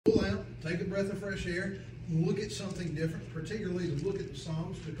take a breath of fresh air, look at something different, particularly to look at the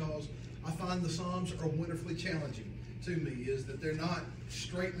Psalms, because I find the Psalms are wonderfully challenging to me, is that they're not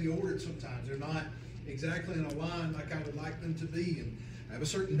straightly ordered sometimes. They're not exactly in a line like I would like them to be. And I have a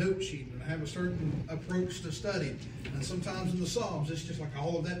certain note sheet and I have a certain approach to study. And sometimes in the Psalms, it's just like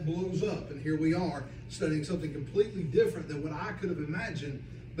all of that blows up. And here we are studying something completely different than what I could have imagined,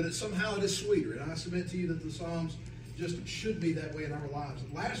 but somehow it is sweeter. And I submit to you that the Psalms just should be that way in our lives.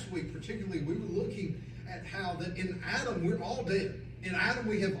 Last week, particularly, we were looking at how that in Adam, we're all dead. In Adam,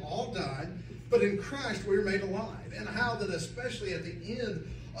 we have all died, but in Christ, we are made alive. And how that especially at the end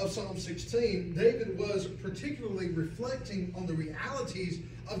of Psalm 16, David was particularly reflecting on the realities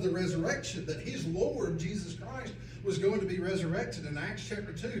of the resurrection, that his Lord, Jesus Christ, was going to be resurrected. In Acts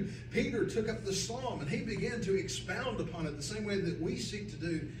chapter 2, Peter took up the psalm and he began to expound upon it the same way that we seek to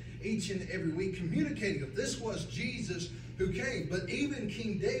do each and every week, communicating that this was Jesus who came. But even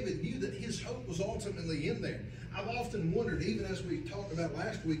King David knew that his hope was ultimately in there. I've often wondered, even as we talked about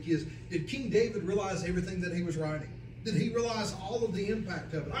last week, did King David realize everything that he was writing? Did he realize all of the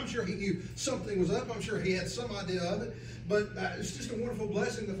impact of it? I'm sure he knew something was up. I'm sure he had some idea of it. But it's just a wonderful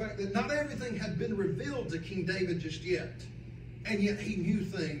blessing, the fact that not everything had been revealed to King David just yet. And yet he knew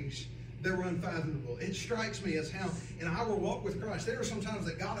things that were unfathomable. It strikes me as how in our walk with Christ, there are some times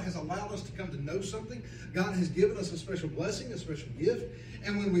that God has allowed us to come to know something. God has given us a special blessing, a special gift.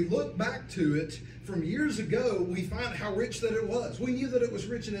 And when we look back to it from years ago, we find how rich that it was. We knew that it was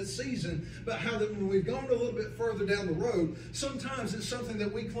rich in its season, but how that when we've gone a little bit further down the road, sometimes it's something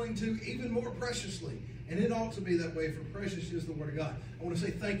that we cling to even more preciously. And it ought to be that way, for precious is the Word of God. I want to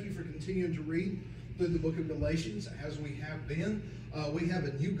say thank you for continuing to read through the book of Galatians as we have been. We have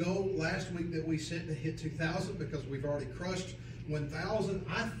a new goal last week that we set to hit 2,000 because we've already crushed 1,000.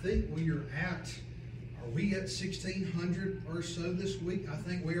 I think we are we at 1,600 or so this week? I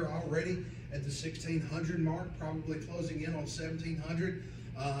think we are already at the 1,600 mark, probably closing in on 1,700.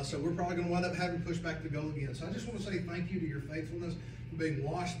 So we're probably going to wind up having to push back the goal again. So I just want to say thank you to your faithfulness for being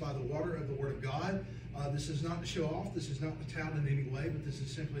washed by the water of the Word of God. This is not to show off. This is not to tout in any way, but this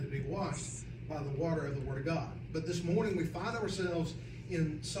is simply to be washed by the water of the Word of God. But this morning we find ourselves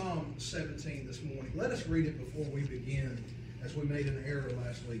in Psalm 17 this morning. Let us read it before we begin, as we made an error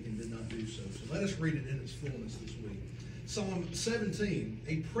last week and did not do so. So let us read it in its fullness this week. Psalm 17,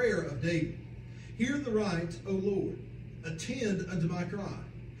 a prayer of David. Hear the right, O Lord. Attend unto my cry.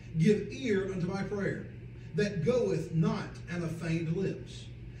 Give ear unto my prayer, that goeth not out of feigned lips.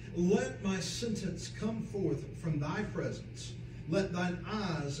 Let my sentence come forth from thy presence. Let thine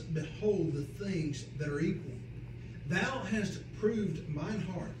eyes behold the things that are equal. Thou hast proved mine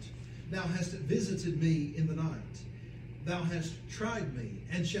heart. Thou hast visited me in the night. Thou hast tried me,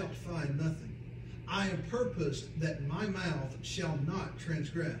 and shalt find nothing. I have purposed that my mouth shall not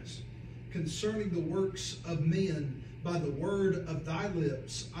transgress. Concerning the works of men, by the word of thy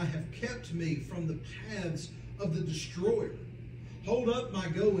lips, I have kept me from the paths of the destroyer. Hold up my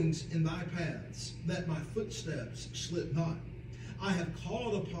goings in thy paths, that my footsteps slip not. I have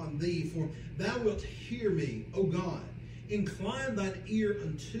called upon thee, for thou wilt hear me, O God. Incline thine ear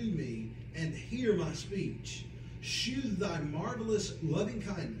unto me, and hear my speech. Shew thy marvelous loving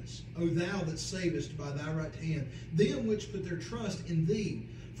kindness, O thou that savest by thy right hand, them which put their trust in thee,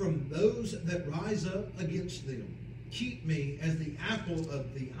 from those that rise up against them. Keep me as the apple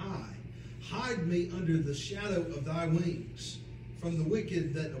of the eye. Hide me under the shadow of thy wings, from the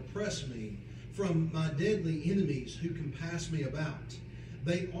wicked that oppress me, from my deadly enemies who compass me about.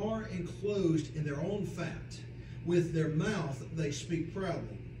 They are enclosed in their own fat. With their mouth they speak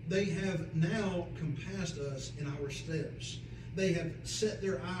proudly. They have now compassed us in our steps. They have set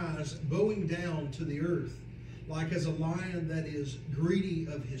their eyes bowing down to the earth, like as a lion that is greedy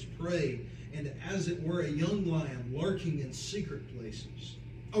of his prey, and as it were a young lion lurking in secret places.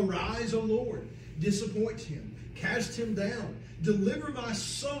 Arise, O Lord, disappoint him, cast him down. Deliver my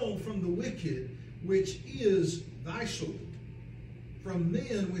soul from the wicked, which is thy sword, from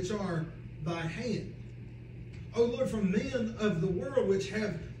men which are thy hand. O Lord, from men of the world which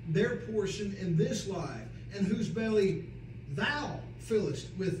have their portion in this life, and whose belly thou fillest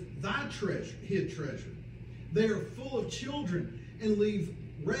with thy treasure, hid treasure. They are full of children, and leave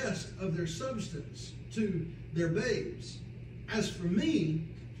rest of their substance to their babes. As for me,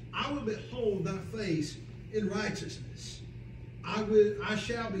 I will behold thy face in righteousness. I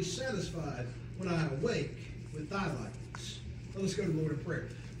shall be satisfied when I awake with thy likeness. Let's go to the Lord in prayer.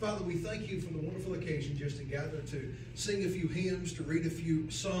 Father, we thank you for the wonderful occasion just to gather, to sing a few hymns, to read a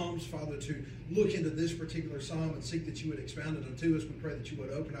few psalms, Father, to look into this particular psalm and seek that you would expound it unto us. We pray that you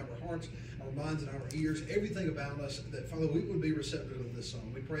would open up our hearts, our minds, and our ears, everything about us, that, Father, we would be receptive of this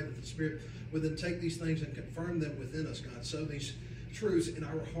psalm. We pray that the Spirit would then take these things and confirm them within us, God. Sow these truths in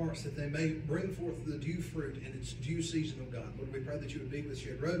our hearts that they may bring forth the due fruit in its due season, oh God. Lord, we pray that you would be with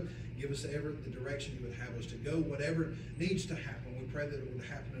Shed Road. Give us ever the direction you would have us to go. Whatever needs to happen, we pray that it would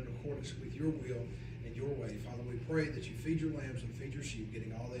happen in accordance with your will and your way. Father, we pray that you feed your lambs and feed your sheep,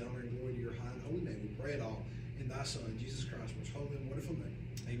 getting all the honor and glory to your high and holy name. We pray it all in thy Son, Jesus Christ, most holy and wonderful name.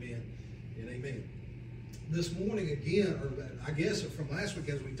 Amen and amen. This morning again, or I guess from last week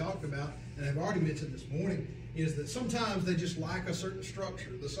as we talked about, and I've already mentioned this morning, is that sometimes they just lack a certain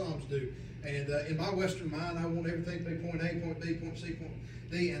structure, the Psalms do. And in my Western mind, I want everything to be point A, point B, point C, point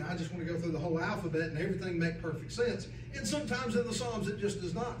D, and I just want to go through the whole alphabet and everything make perfect sense. And sometimes in the Psalms it just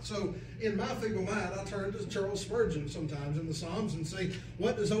does not. So in my feeble mind, I turn to Charles Spurgeon sometimes in the Psalms and say,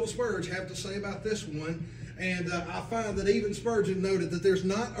 what does old Spurge have to say about this one? And I find that even Spurgeon noted that there's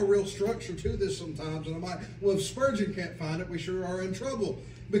not a real structure to this sometimes. And I'm like, well, if Spurgeon can't find it, we sure are in trouble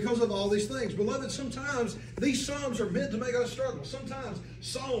because of all these things. Beloved, sometimes these Psalms are meant to make us struggle. Sometimes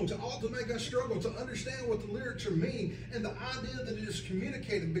songs ought to make us struggle to understand what the lyrics are meaning and the idea that it is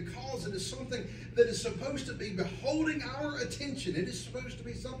communicated, because it is something that is supposed to be beholding our attention. It is supposed to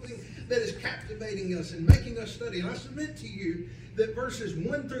be something that is captivating us and making us study. And I submit to you that verses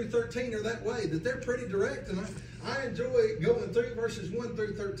 1 through 13 are that way, that they're pretty direct. And I enjoy going through verses 1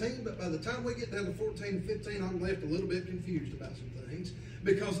 through 13, but by the time we get down to 14 and 15, I'm left a little bit confused about some things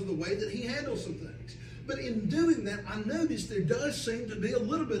because of the way that he handles some things. But in doing that, I notice there does seem to be a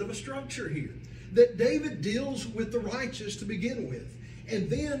little bit of a structure here, that David deals with the righteous to begin with. And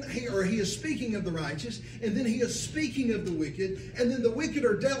then he is speaking of the righteous, and then he is speaking of the wicked, and then the wicked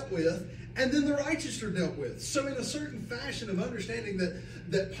are dealt with, and then the righteous are dealt with. So in a certain fashion of understanding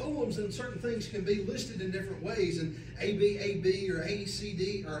that poems and certain things can be listed in different ways, and A, B, A, B, or A, C,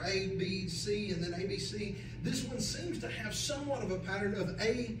 D, or A, B, C, and then A, B, C, this one seems to have somewhat of a pattern of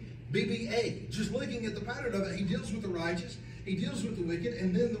A, B, B, A. Just looking at the pattern of it, he deals with the righteous, he deals with the wicked,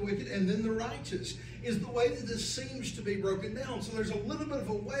 and then the righteous, is the way that this seems to be broken down. So there's a little bit of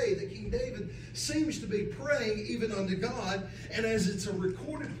a way that King David seems to be praying even unto God. And as it's a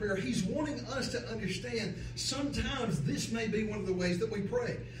recorded prayer, he's wanting us to understand sometimes this may be one of the ways that we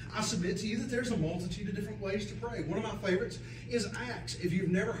pray. I submit to you that there's a multitude of different ways to pray. One of my favorites is Acts. If you've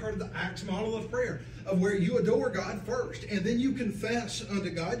never heard of the Acts model of prayer, of where you adore God first, and then you confess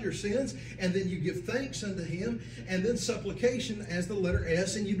unto God your sins, and then you give thanks unto him, and then supplication as the letter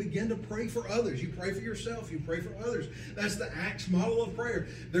S, and you begin to pray for others. You pray for yourself, you pray for others. That's the Acts model of prayer.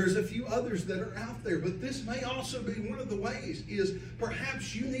 There's a few others that are out there, but this may also be one of the ways, is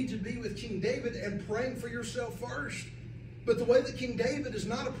perhaps you need to be with King David and praying for yourself first. But the way that King David is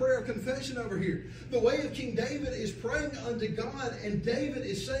not a prayer of confession over here. The way of King David is praying unto God, and David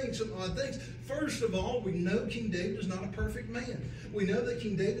is saying some odd things. First of all, we know King David is not a perfect man. We know that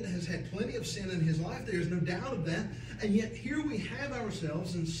King David has had plenty of sin in his life. There's no doubt of that. And yet here we have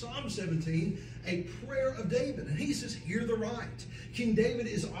ourselves in Psalm 17, a prayer of David. And he says, hear the right. King David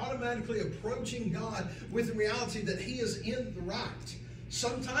is automatically approaching God with the reality that he is in the right.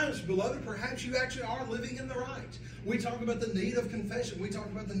 Sometimes, beloved, perhaps you actually are living in the right. We talk about the need of confession. We talk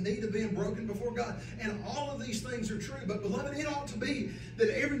about the need of being broken before God. And all of these things are true. But, beloved, it ought to be that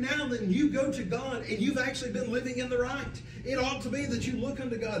every now and then you go to God and you've actually been living in the right. It ought to be that you look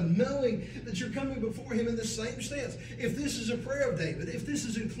unto God knowing that you're coming before him in the same stance. If this is a prayer of David, if this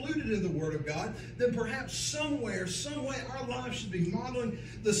is included in the Word of God, then perhaps somewhere, some way, our lives should be modeling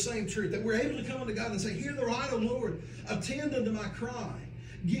the same truth. That we're able to come unto God and say, hear the right, O Lord, attend unto my cry.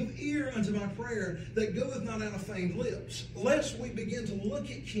 Give ear unto my prayer that goeth not out of feigned lips. Lest we begin to look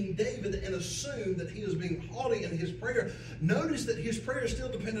at King David and assume that he is being haughty in his prayer. Notice that his prayer is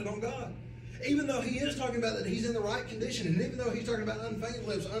still dependent on God. Even though he is talking about that he's in the right condition, and even though he's talking about unfeigned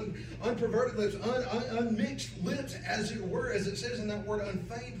lips, unperverted lips, unmixed lips, as it were, as it says in that word,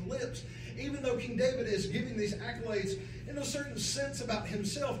 unfeigned lips, even though King David is giving these accolades in a certain sense about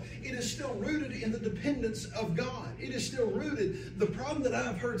himself, it is still rooted in the dependence of God. It is still rooted. The problem that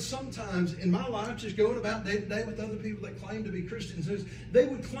I've heard sometimes in my life, just going about day to day with other people that claim to be Christians, is they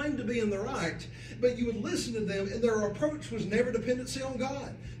would claim to be in the right, but you would listen to them, and their approach was never dependency on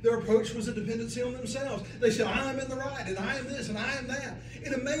God. Their approach was a dependency on themselves. They said, I am in the right, and I am this, and I am that.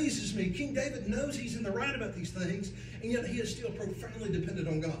 It amazes me. King David knows he's in the right about these things, and yet he is still profoundly dependent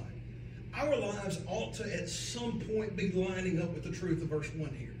on God. Our lives ought to at some point be lining up with the truth of verse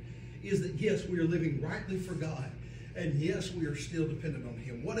 1 here. Is that yes, we are living rightly for God. And yes, we are still dependent on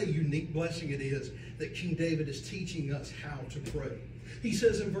him. What a unique blessing it is that King David is teaching us how to pray. He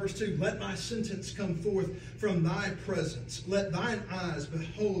says in verse 2, let my sentence come forth from thy presence. Let thine eyes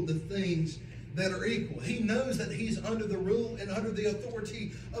behold the things that are equal. He knows that he's under the rule and under the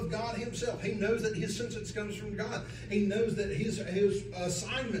authority of God himself. He knows that his sentence comes from God. He knows that his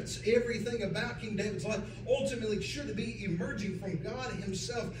assignments, everything about King David's life, ultimately should be emerging from God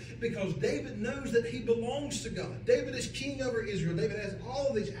himself, because David knows that he belongs to God. David is king over Israel. David has all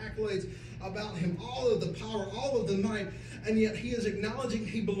of these accolades about him, all of the power, all of the might, and yet he is acknowledging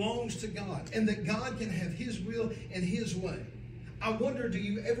he belongs to God and that God can have his will and his way. I wonder, do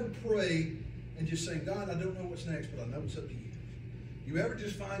you ever pray and just saying, God, I don't know what's next, but I know it's up to you? You ever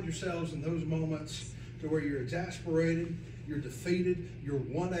just find yourselves in those moments to where you're exasperated, you're defeated, you're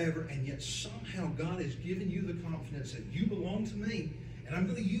whatever, and yet somehow God has given you the confidence that you belong to me, and I'm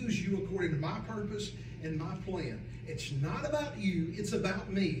going to use you according to my purpose and my plan. It's not about you, it's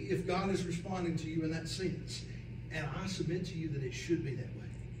about me, if God is responding to you in that sense. And I submit to you that it should be that way.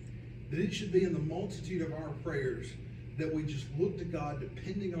 That it should be in the multitude of our prayers that we just look to God,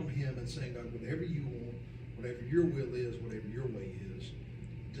 depending on him and saying, God, whatever you want, whatever your will is, whatever your way is,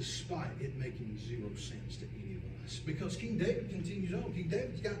 despite it making zero sense to any of us. Because King David continues on. King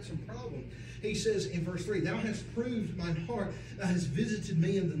David's got some problem. He says in verse 3, thou hast proved mine heart, thou hast visited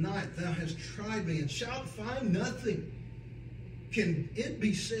me in the night, thou hast tried me, and shalt find nothing. Can it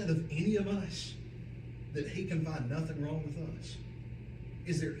be said of any of us that he can find nothing wrong with us?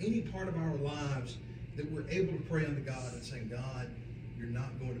 Is there any part of our lives that we're able to pray unto God and saying, God, you're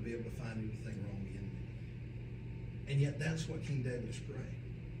not going to be able to find anything wrong in me? And yet that's what King David is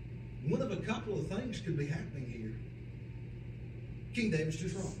praying. One of a couple of things could be happening here. King David's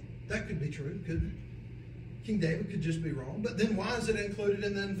just wrong. That could be true, couldn't it? King David could just be wrong. But then why is it included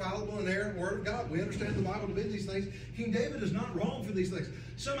in the infallible and inerrant Word of God? We understand the Bible to be these things. King David is not wrong for these things.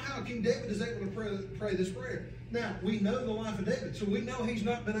 Somehow King David is able to pray this prayer. Now, we know the life of David, so we know he's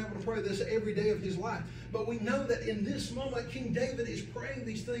not been able to pray this every day of his life. But we know that in this moment, King David is praying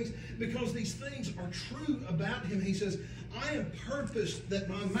these things because these things are true about him. He says, I have purposed that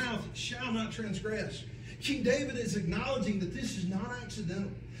my mouth shall not transgress. King David is acknowledging that this is not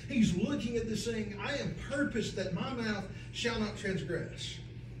accidental. He's looking at this saying, I have purposed that my mouth shall not transgress.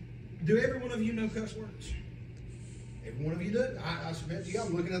 Do every one of you know cuss words? Every one of you do. I submit to you,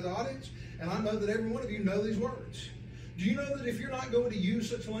 I'm looking at the audience, and I know that every one of you know these words. Do you know that if you're not going to use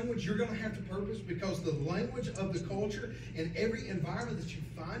such language, you're going to have to purpose? Because the language of the culture in every environment that you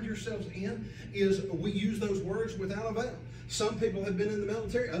find yourselves in is we use those words without avail. Some people have been in the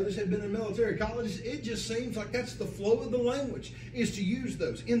military, others have been in military colleges. It just seems like that's the flow of the language, is to use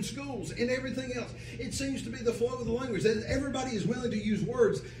those in schools and everything else. It seems to be the flow of the language, that everybody is willing to use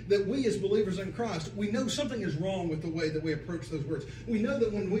words that we as believers in Christ, we know something is wrong with the way that we approach those words. We know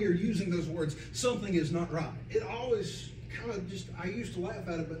that when we are using those words, something is not right. It always kind of just, I used to laugh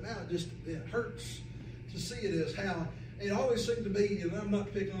at it, but now it hurts to see it as how it always seemed to be, and I'm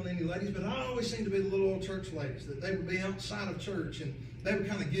not picking on any ladies, but I always seemed to be the little old church ladies, that they would be outside of church and they would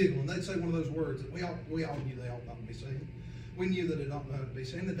kind of giggle and they'd say one of those words that we all knew they ought not to be saying. We knew that it ought not to be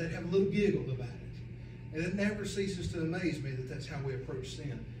saying, that they'd have a little giggle about it. And it never ceases to amaze me that that's how we approach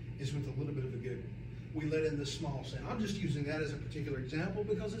sin, is with a little bit of a giggle. We let in this small sin. I'm just using that as a particular example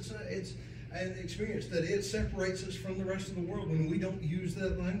because it's an experience that it separates us from the rest of the world when we don't use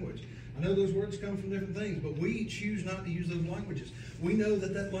that language. I know those words come from different things, but we choose not to use those languages. We know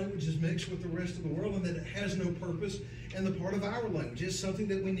that that language is mixed with the rest of the world and that it has no purpose in the part of our language. It's something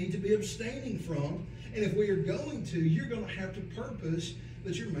that we need to be abstaining from. And if we are going to, you're going to have to purpose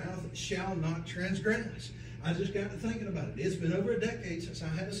that your mouth shall not transgress. I just got to thinking about it. It's been over a decade since I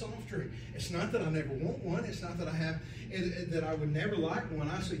had a soft drink. It's not that I never want one. It's not that I have that I would never like one.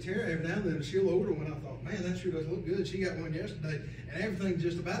 I see Tara every now and then. She'll order one. I thought, man, that sure does look good. She got one yesterday, and everything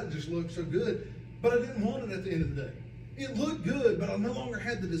just about it just looked so good. But I didn't want it at the end of the day. It looked good, but I no longer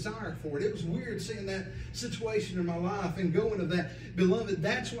had the desire for it. It was weird seeing that situation in my life and going to that. Beloved,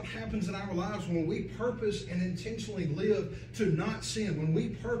 that's what happens in our lives when we purpose and intentionally live to not sin. When we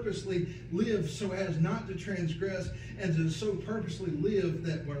purposely live so as not to transgress and to so purposely live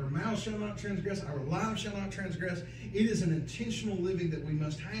that our mouth shall not transgress, our lives shall not transgress. It is an intentional living that we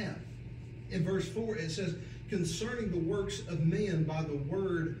must have. In verse 4, it says, concerning the works of men by the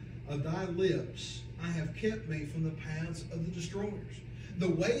word of thy lips, I have kept me from the paths of the destroyers. The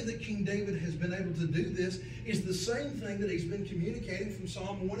way that King David has been able to do this is the same thing that he's been communicating from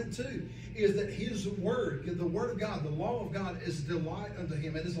Psalm 1 and 2, is that his word, the word of God, the law of God is delight unto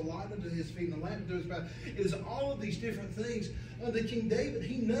him. It is a light unto his feet and a lamp unto his path. It is all of these different things. The King David,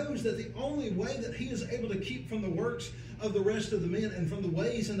 he knows that the only way that he is able to keep from the works of the rest of the men and from the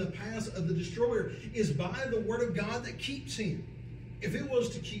ways and the paths of the destroyer is by the word of God that keeps him. If it was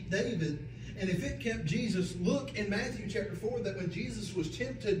to keep David, and if it kept Jesus, look in Matthew chapter 4 that when Jesus was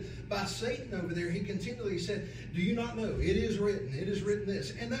tempted by Satan over there, he continually said, do you not know? It is written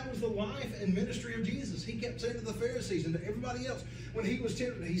this. And that was the life and ministry of Jesus. He kept saying to the Pharisees and to everybody else, when he was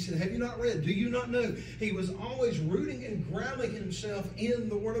tempted, he said, have you not read? Do you not know? He was always rooting and grounding himself in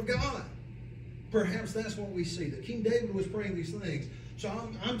the Word of God. Perhaps that's what we see, that King David was praying these things. So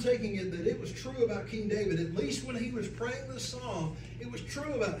I'm taking it that it was true about King David, at least when he was praying this psalm, it was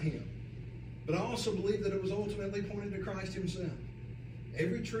true about him. But I also believe that it was ultimately pointed to Christ himself.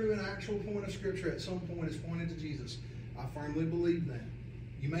 Every true and actual point of Scripture at some point is pointed to Jesus. I firmly believe that.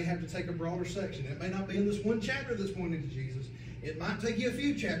 You may have to take a broader section. It may not be in this one chapter that's pointing to Jesus. It might take you a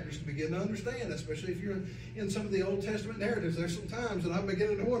few chapters to begin to understand, especially if you're in some of the Old Testament narratives. There's some times that I'm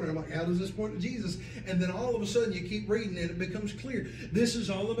beginning to wonder, I'm like, how does this point to Jesus? And then all of a sudden you keep reading and it becomes clear. This is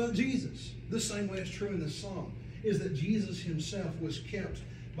all about Jesus. The same way it's true in this psalm, is that Jesus himself was kept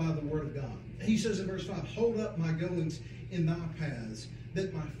by the Word of God. He says in verse 5, hold up my goings in thy paths,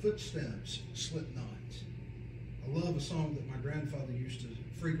 that my footsteps slip not. I love a song that my grandfather used to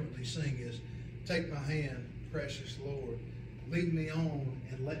frequently sing is, take my hand, precious Lord, lead me on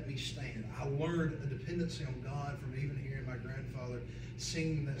and let me stand. I learned a dependency on God from even hearing my grandfather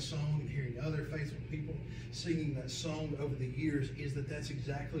singing that song and hearing other faithful people singing that song over the years, is that that's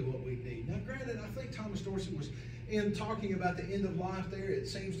exactly what we need. Now, granted, I think Thomas Dorsey was in talking about the end of life there. It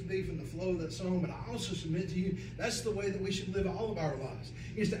seems to be from the flow of that song, but I also submit to you, that's the way that we should live all of our lives,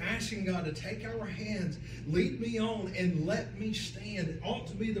 is to asking God to take our hands, lead me on, and let me stand. It ought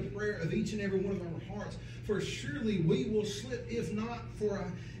to be the prayer of each and every one of our hearts, for surely we will slip if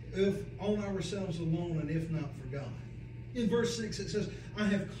on ourselves alone and if not for God. In verse 6 it says, I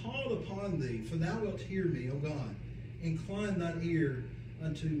have called upon thee, for thou wilt hear me, O God. Incline thine ear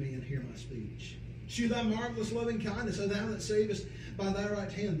unto me and hear my speech. Shew thy marvelous loving kindness, O thou that savest by thy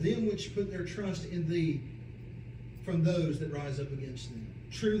right hand them which put their trust in thee from those that rise up against them.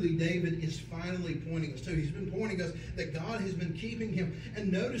 Truly, David is finally pointing us to. He's been pointing us that God has been keeping him.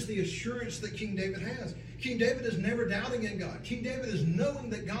 And notice the assurance that King David has. King David is never doubting in God. King David is knowing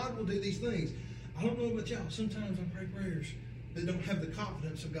that God will do these things. I don't know about y'all. Sometimes I pray prayers that don't have the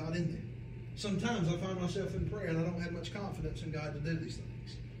confidence of God in them. Sometimes I find myself in prayer and I don't have much confidence in God to do these things.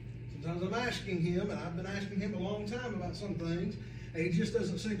 Sometimes I'm asking him, and I've been asking him a long time about some things, and he just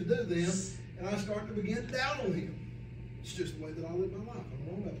doesn't seem to do them, and I start to begin to doubt on him. It's just the way that I live my life. I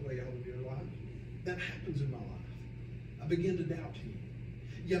don't know about the way y'all live your life. That happens in my life. I begin to doubt him.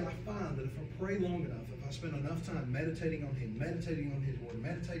 Yet I find that if I pray long enough, if I spend enough time meditating on him, meditating on his word,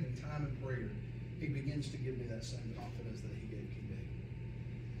 meditating time in prayer, he begins to give me that same confidence that he gave King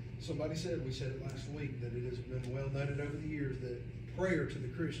David. Somebody said, we said it last week, that it has been well noted over the years that prayer to the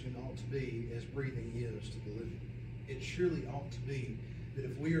Christian ought to be as breathing is to the living. It surely ought to be that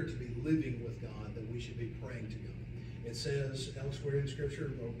if we are to be living with God, that we should be praying to God. It says elsewhere in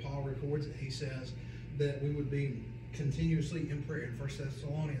Scripture, Paul records it, he says that we would be continuously in prayer. In 1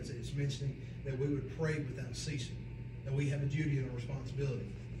 Thessalonians, it's mentioning that we would pray without ceasing, that we have a duty and a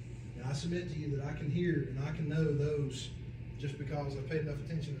responsibility. And I submit to you that I can hear and I can know those just because I paid enough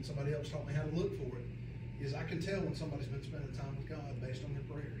attention and somebody else taught me how to look for it, is I can tell when somebody's been spending time with God based on their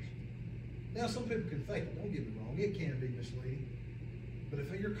prayers. Now, some people can fake it, don't get me wrong, it can be misleading. But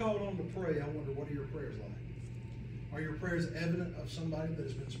if you're called on to pray, I wonder, what are your prayers like? Are your prayers evident of somebody that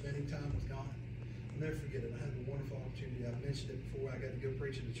has been spending time with God? I'll never forget it. I had a wonderful opportunity. I've mentioned it before. I got to go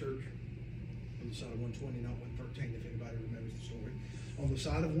preach at a church on the side of 120, not 113, if anybody remembers the story. On the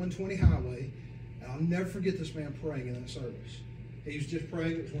side of 120 highway, and I'll never forget this man praying in that service. He was just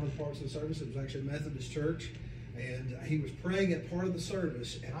praying. It was one of the parts of the service. It was actually a Methodist church. And he was praying at part of the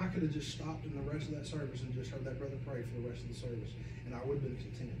service, and I could have just stopped in the rest of that service and just heard that brother pray for the rest of the service, and I would have been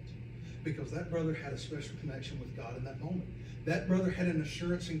content. Because that brother had a special connection with God in that moment. That brother had an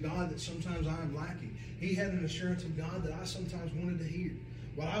assurance in God that sometimes I am lacking. He had an assurance of God that I sometimes wanted to hear.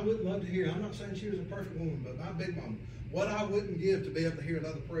 What I would love to hear, I'm not saying she was a perfect woman, but my big mama what I wouldn't give to be able to hear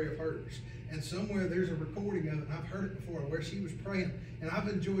another prayer of hers. And somewhere there's a recording of it, and I've heard it before, where she was praying. And I've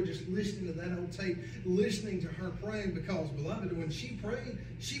enjoyed just listening to that old tape, listening to her praying, because, beloved, when she prayed,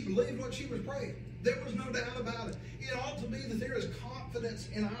 she believed what she was praying. There was no doubt about it. It ought to be that there is confidence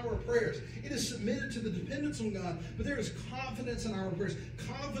in our prayers. It is submitted to the dependence on God, but there is confidence in our prayers,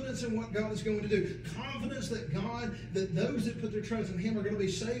 confidence in what God is going to do, confidence that that those that put their trust in Him are going to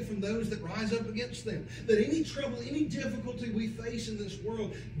be saved from those that rise up against them. That any trouble, any difficulty we face in this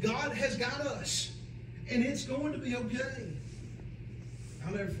world, God has got us, and it's going to be okay.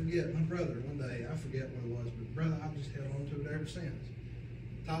 I'll never forget my brother one day. I forget what it was, but brother, I've just held on to it ever since.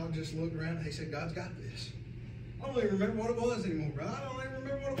 Tyler just looked around and he said, God's got this. I don't even remember what it was anymore, brother. I don't even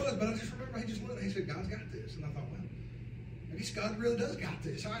remember what it was, but I just remember he just looked and he said, God's got this. And I thought, well, I guess God really does got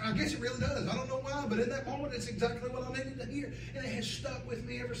this. I guess it really does. I don't know why, but in that moment, it's exactly what I needed to hear. And it has stuck with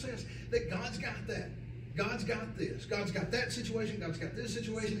me ever since, that God's got that. God's got this. God's got that situation. God's got this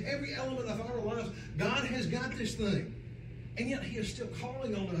situation. Every element of our lives, God has got this thing. And yet He is still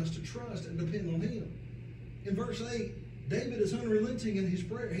calling on us to trust and depend on Him. In verse 8, David is unrelenting in his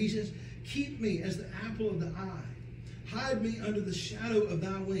prayer. He says, keep me as the apple of the eye. Hide me under the shadow of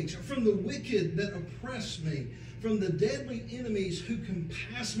thy wings. From the wicked that oppress me, from the deadly enemies who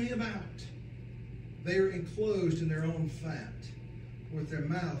compass me about. They are enclosed in their own fat. With their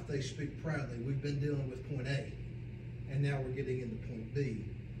mouth they speak proudly. We've been dealing with point A, and now we're getting into point B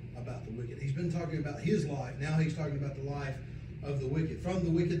about the wicked. He's been talking about his life. Now he's talking about the life of the wicked. From the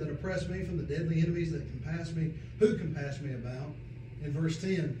wicked that oppress me, from the deadly enemies that compass me, who compass me about. In verse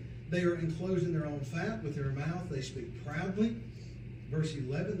 10, they are enclosed in their own fat. With their mouth they speak proudly. Verse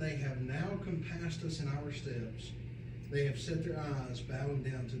 11, they have now compassed us in our steps. They have set their eyes bowing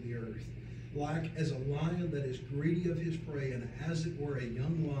down to the earth. Like as a lion that is greedy of his prey, and as it were a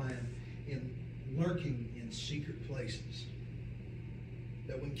young lion lurking in secret places.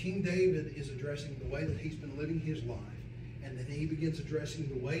 That when King David is addressing the way that he's been living his life, and then he begins addressing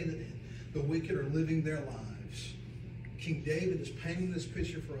the way that the wicked are living their lives, King David is painting this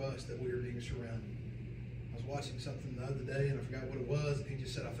picture for us that we are being surrounded. I was watching something the other day, and I forgot what it was, and he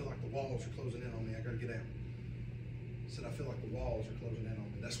just said, I feel like the walls are closing in on me. I got to get out. He said, I feel like the walls are closing in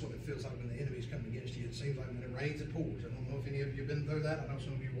on me. That's what it feels like when the enemy's coming against you. It seems like when it rains, it pours. I don't know if any of you have been through that. I know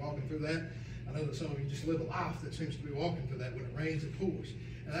some of you are walking through that. I know that some of you just live a life that seems to be walking through that. When it rains, it pours.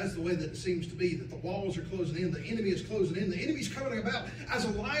 And that's the way that it seems to be, that the walls are closing in, the enemy is closing in, the enemy's coming about as a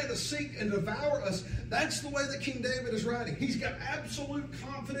lion to seek and devour us. That's the way that King David is writing. He's got absolute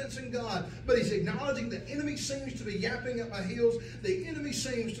confidence in God, but he's acknowledging the enemy seems to be yapping at my heels, the enemy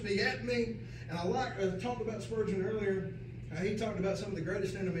seems to be at me. And I talked about Spurgeon earlier. He talked about some of the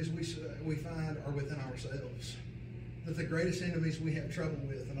greatest enemies we find are within ourselves. That the greatest enemies we have trouble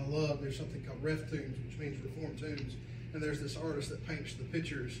with, and I love, there's something called Ref Tombs, which means Reformed Tombs. And there's this artist that paints the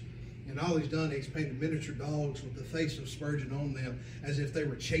pictures. And all he's done, he's painted miniature dogs with the face of Spurgeon on them as if they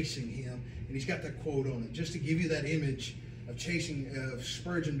were chasing him. And he's got that quote on it, just to give you that image of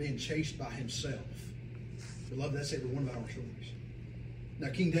Spurgeon being chased by himself. Beloved, that's every one of our stories. Now,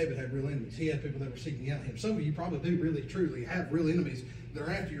 King David had real enemies. He had people that were seeking out him. Some of you probably do really, truly have real enemies that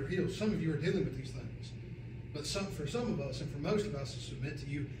are after your heels. Some of you are dealing with these things. But for some of us, and for most of us to submit to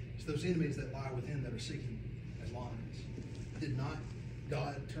you, it's those enemies that lie within that are seeking as lions. Did not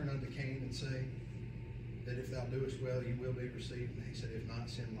God turn unto Cain and say that if thou doest well, you will be received? And he said, if not,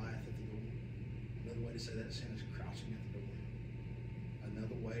 sin lieth at the door. Another way to say that, sin is crouching at the door.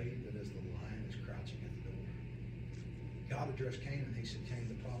 Another way that is the lion is crouching at the door. God addressed Cain and he said, Cain,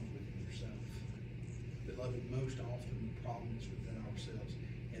 the problem is within yourself. Beloved, most often the problem is within ourselves.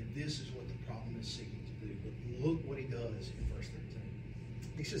 And this is what the problem is seeking to do. But look what he does in verse 13.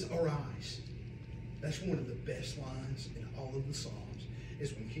 He says, arise. That's one of the best lines in all of the Psalms,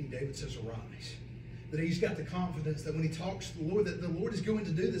 is when King David says, arise. That he's got the confidence that when he talks to the Lord, that the Lord is going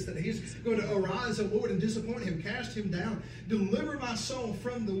to do this, that he's going to arise, O Lord, and disappoint him, cast him down. Deliver my soul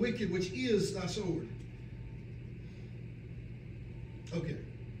from the wicked, which is thy sword. Okay.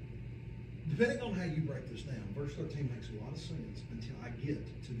 Depending on how you break this down, verse 13 makes a lot of sense until I get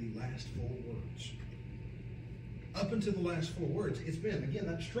to the last 4 words. Up until the last 4 words, it's been, again,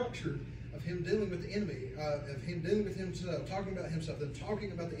 that structure of him dealing with the enemy, of him dealing with himself, talking about himself, then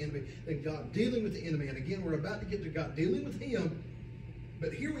talking about the enemy, then God dealing with the enemy. And again, we're about to get to God dealing with him,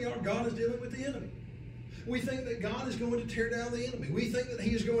 but here we are, God is dealing with the enemy. We think that God is going to tear down the enemy. We think that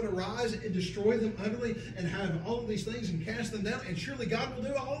he is going to rise and destroy them utterly and have all of these things and cast them down, and surely God will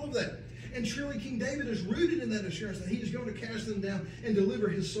do all of that. And surely King David is rooted in that assurance that he is going to cast them down and deliver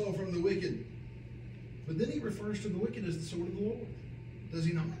his soul from the wicked. But then he refers to the wicked as the sword of the Lord. Does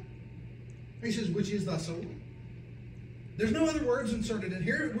he not? He says, which is thy sword? There's no other words inserted in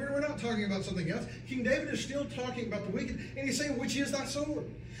here. We're not talking about something else. King David is still talking about the wicked, and he's saying, which is thy sword?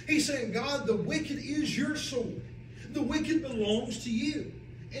 He's saying, God, the wicked is your sword. The wicked belongs to you.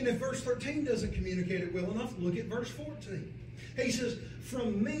 And if verse 13 doesn't communicate it well enough, look at verse 14. He says,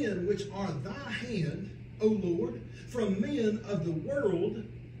 from men which are thy hand, O Lord, from men of the world,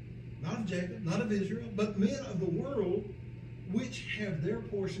 not of Jacob, not of Israel, but men of the world which have their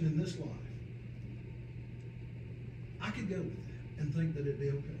portion in this life. I could go with that and think that it'd be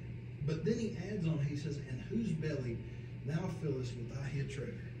okay. But then he adds on, he says, and whose belly thou fillest with thy hid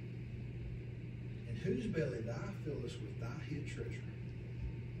treasure. And whose belly thou fillest with thy hid treasure.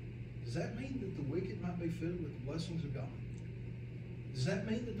 Does that mean that the wicked might be filled with the blessings of God? Does that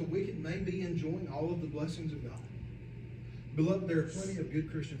mean that the wicked may be enjoying all of the blessings of God? Beloved, there are plenty of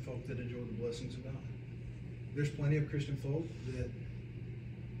good Christian folk that enjoy the blessings of God. There's plenty of Christian folk that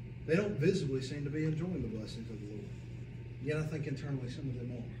they don't visibly seem to be enjoying the blessings of the Lord. Yet I think internally some of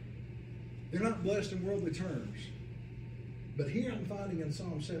them are. They're not blessed in worldly terms. But here I'm finding in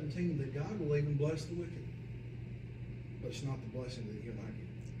Psalm 17 that God will even bless the wicked. But it's not the blessing that you and I get.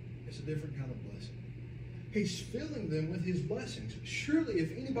 It's a different kind of blessing. He's filling them with his blessings. Surely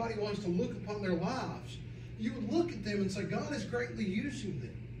if anybody wants to look upon their lives, you would look at them and say, God is greatly using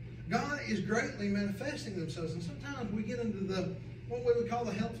them. God is greatly manifesting themselves. And sometimes we get into what we would call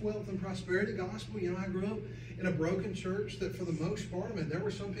the health, wealth, and prosperity gospel. You know, I grew up in a broken church that for the most part, I mean, there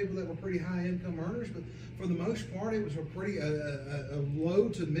were some people that were pretty high income earners, but for the most part, it was a pretty low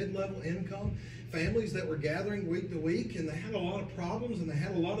to mid-level income families that were gathering week to week, and they had a lot of problems, and they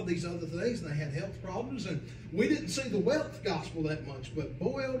had a lot of these other things, and they had health problems, and we didn't see the wealth gospel that much, but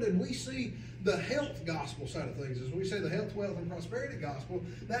boy, oh, did we see the health gospel side of things. As we say the health, wealth, and prosperity gospel,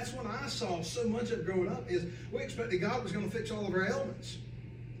 that's when I saw so much of it growing up is we expected God was going to fix all of our ailments.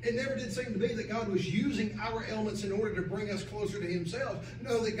 It never did seem to be that God was using our ailments in order to bring us closer to himself.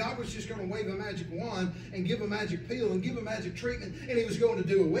 No, that God was just going to wave a magic wand and give a magic pill and give a magic treatment, and he was going to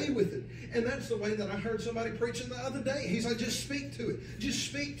do away with it. And that's the way that I heard somebody preaching the other day. He's like, just speak to it. Just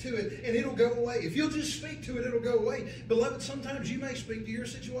speak to it, and it'll go away. If you'll just speak to it, it'll go away. Beloved, sometimes you may speak to your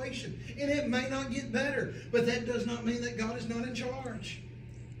situation, and it may not get better, but that does not mean that God is not in charge.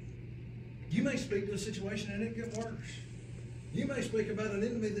 You may speak to a situation and it get worse. You may speak about an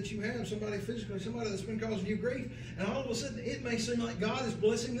enemy that you have, somebody physically, somebody that's been causing you grief, and all of a sudden it may seem like God is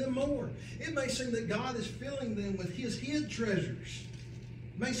blessing them more. It may seem that God is filling them with his hid treasures.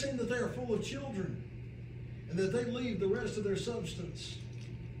 It may seem that they are full of children and that they leave the rest of their substance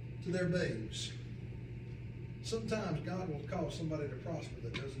to their babes. Sometimes God will cause somebody to prosper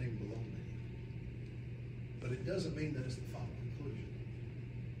that doesn't even belong to him. But it doesn't mean that it's the final conclusion.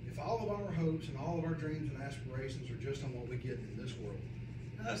 If all of our hopes and all of our dreams and aspirations are just on what we get in this world,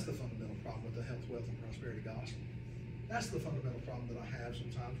 that's the fundamental problem with the health, wealth, and prosperity gospel. That's the fundamental problem that I have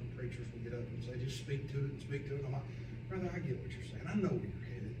sometimes when preachers will get up and say, just speak to it and speak to it. I'm like, brother, I get what you're saying. I know where you're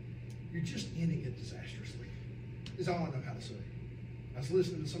headed. You're just ending it disastrously, is all I know how to say. I was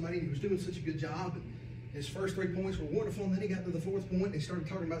listening to somebody, and he was doing such a good job, and his first 3 points were wonderful, and then he got to the fourth point, and he started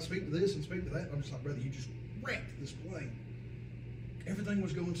talking about speak to this and speak to that. And I'm just like, brother, you just wrecked this plane. Everything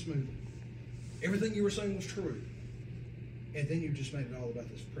was going smoothly. Everything you were saying was true. And then you just made it all about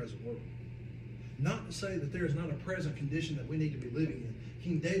this present world. Not to say that there is not a present condition that we need to be living in.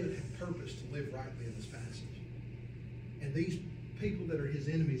 King David had purpose to live rightly in this passage. And these people that are his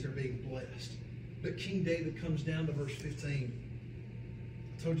enemies are being blessed. But King David comes down to verse 15.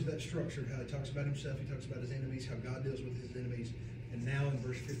 I told you that structure, how he talks about himself, he talks about his enemies, how God deals with his enemies. And now in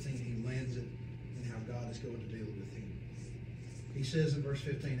verse 15 he lands it in how God is going to deal with him. He says in verse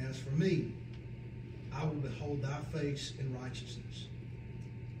 15, as for me, I will behold thy face in righteousness.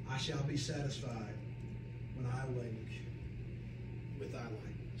 I shall be satisfied when I awake with thy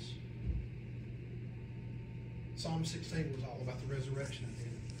likeness. Psalm 16 was all about the resurrection at the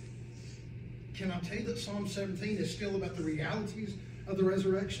end. Can I tell you that Psalm 17 is still about the realities of the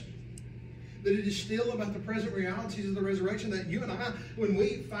resurrection? That it is still about the present realities of the resurrection, that you and I, when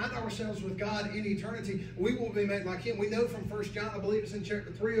we find ourselves with God in eternity, we will be made like him. We know from 1 John, I believe it's in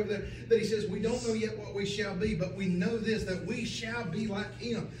chapter 3 over there, that he says, we don't know yet what we shall be, but we know this, that we shall be like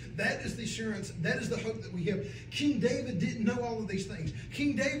him. That is the assurance, that is the hope that we have. King David didn't know all of these things.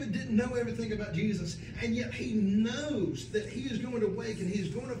 King David didn't know everything about Jesus, and yet he knows that he is going to wake and he is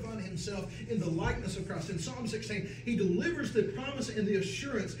going to find himself in the likeness of Christ. In Psalm 16, he delivers the promise and the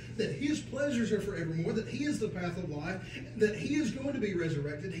assurance that his pleasures are forevermore, that he is the path of life, that he is going to be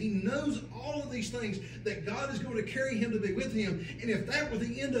resurrected. He knows all of these things, that God is going to carry him to be with him, and if that were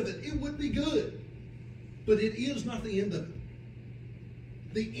the end of it, it would be good. But it is not the end of it.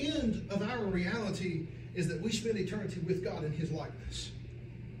 The end of our reality is that we spend eternity with God in his likeness.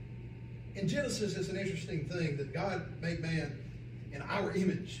 In Genesis, it's an interesting thing that God made man in our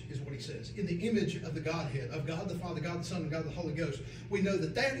image, is what he says. In the image of the Godhead, of God the Father, God the Son, and God the Holy Ghost. We know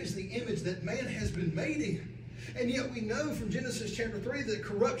that that is the image that man has been made in. And yet we know from Genesis chapter 3 that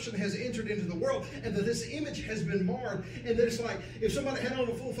corruption has entered into the world and that this image has been marred. And that it's like if somebody had on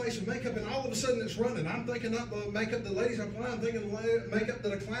a full face of makeup and all of a sudden it's running. I'm thinking not the makeup the ladies apply, I'm thinking the makeup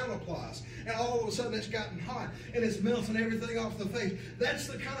that a clown applies. And all of a sudden it's gotten hot and it's melting everything off the face. That's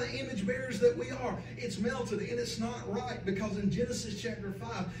the kind of image bearers that we are. It's melted and it's not right, because in Genesis chapter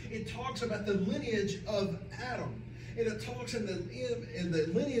 5 it talks about the lineage of Adam. And it talks in the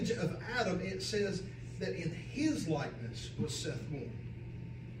lineage of Adam, it says that in his likeness was Seth born.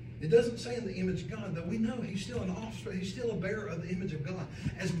 It doesn't say in the image of God, though we know he's still an offspring, he's still a bearer of the image of God.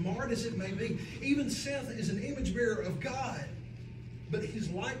 As marred as it may be, even Seth is an image bearer of God, but his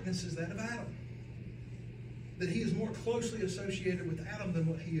likeness is that of Adam. That he is more closely associated with Adam than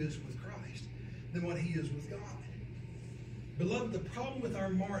what he is with Christ, than what he is with God. Beloved, the problem with our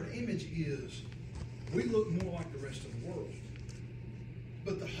marred image is we look more like the rest of the world.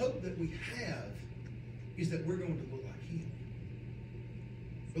 But the hope that we have is that we're going to look like him.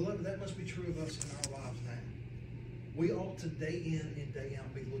 Beloved, that must be true of us in our lives now. We ought to day in and day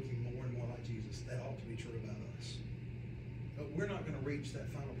out be looking more and more like Jesus. That ought to be true about us. But we're not going to reach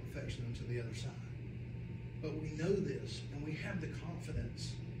that final perfection until the other side. But we know this, and we have the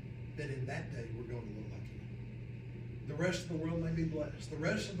confidence that in that day we're going to look like him. The rest of the world may be blessed. The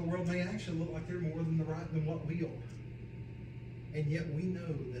rest of the world may actually look like they're more than what we are. And yet we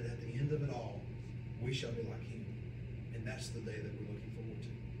know that at the end of it all, we shall be like him. And that's the day that we're looking forward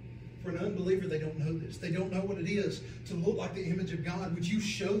to. For an unbeliever, they don't know this. They don't know what it is to look like the image of God. Would you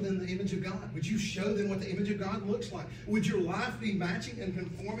show them the image of God? Would you show them what the image of God looks like? Would your life be matching and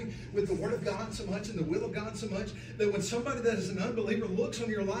conforming with the Word of God so much and the will of God so much that when somebody that is an unbeliever looks on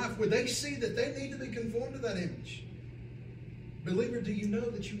your life, would they see that they need to be conformed to that image? Believer, do you know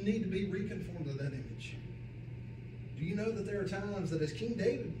that you need to be reconformed to that image? Do you know that there are times that as King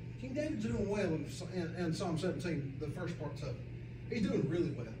David's doing well in Psalm 17, the first parts of it. He's doing really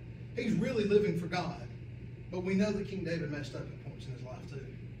well. He's really living for God. But we know that King David messed up at points in his life too.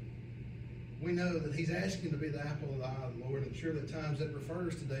 We know that he's asking to be the apple of the eye of the Lord, and sure at times that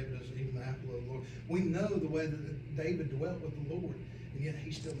refers to David as even the apple of the Lord. We know the way that David dwelt with the Lord, and yet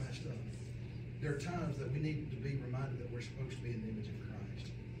he still messed up. There are times that we need to be reminded that we're supposed to be in the image of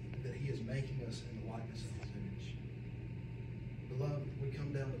Christ, that he is making us in the likeness of his image. Beloved, we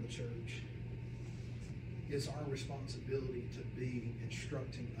come down to the church. It's our responsibility to be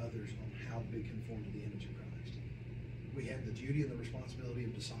instructing others on how to be conformed to the image of Christ. We have the duty and the responsibility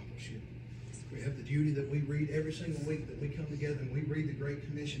of discipleship. We have the duty that we read every single week, that we come together and we read the Great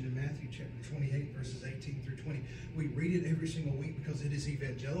Commission in Matthew chapter 28, verses 18 through 20. We read it every single week because it is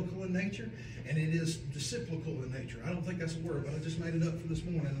evangelical in nature and it is disciplical in nature. I don't think that's a word, but I just made it up for this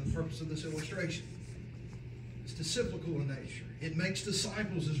morning on the purpose of this illustration. It's disciplical in nature. It makes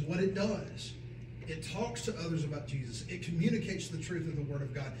disciples is what it does. It talks to others about Jesus. It communicates the truth of the Word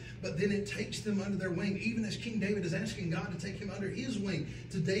of God. But then it takes them under their wing, even as King David is asking God to take him under his wing,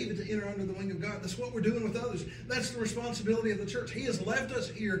 to David to enter under the wing of God. That's what we're doing with others. That's the responsibility of the church. He has left us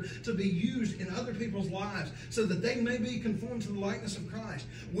here to be used in other people's lives so that they may be conformed to the likeness of Christ.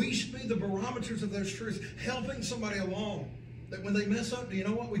 We should be the barometers of those truths, helping somebody along. That when they mess up, do you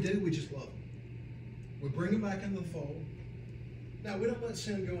know what we do? We just love them. We bring them back into the fold. Now, we don't let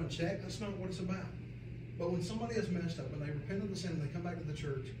sin go unchecked. That's not what it's about. But when somebody has messed up, when they repent of the sin and they come back to the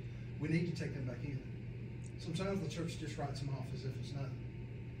church, we need to take them back in. Sometimes the church just writes them off as if it's nothing.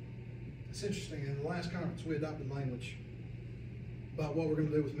 It's interesting. In the last conference, we adopted language about what we're going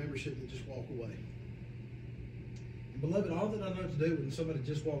to do with membership that just walk away. And beloved, all that I know to do when somebody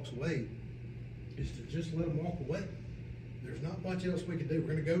just walks away is to just let them walk away. There's not much else we can do.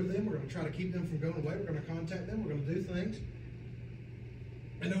 We're going to go to them. We're going to try to keep them from going away. We're going to contact them. We're going to do things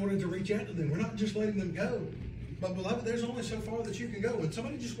in order to reach out to them. We're not just letting them go. But beloved, there's only so far that you can go. When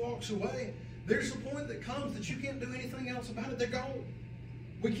somebody just walks away, there's a point that comes that you can't do anything else about it. They're gone.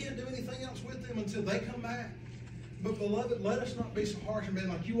 We can't do anything else with them until they come back. But beloved, let us not be so harsh and be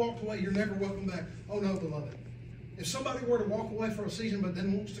like, you walked away, you're never welcome back. Oh no, beloved. If somebody were to walk away for a season but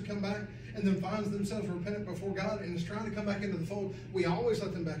then wants to come back and then finds themselves repentant before God and is trying to come back into the fold, we always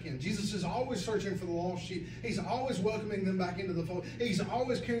let them back in. Jesus is always searching for the lost sheep. He's always welcoming them back into the fold. He's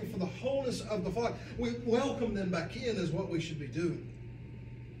always caring for the wholeness of the flock. We welcome them back in is what we should be doing.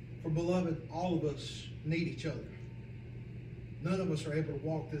 For beloved, all of us need each other. None of us are able to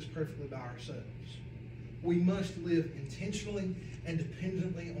walk this perfectly by ourselves. We must live intentionally and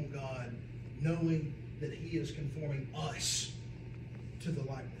dependently on God, knowing that He is conforming us to the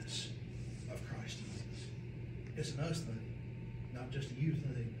likeness of Christ Jesus. It's an us thing, not just a you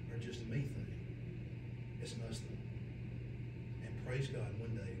thing or just a me thing. It's an us thing. And praise God,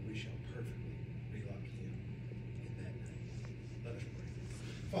 one day we shall perfectly be like Him in that day. Let us pray.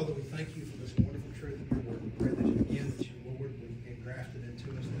 Father, we thank You for this wonderful truth of Your word. We pray that again, that You, Lord, would engraft it into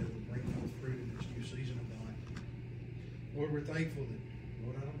us, that it would bring forth fruit in this new season of God. Lord, we're thankful that,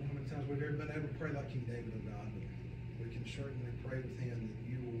 Lord, I don't know how many times we've ever been able to pray like King David, oh God, but we can certainly pray with him that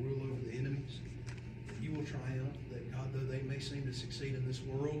You will rule over the enemies, that You will triumph, that God, though they may seem to succeed in this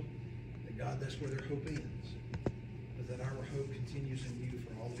world, that God, that's where their hope ends, but that our hope continues in You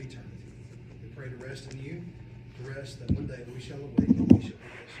for all of eternity. We pray to rest in You, to rest that one day we shall awake and we shall be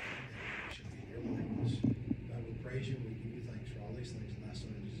with us.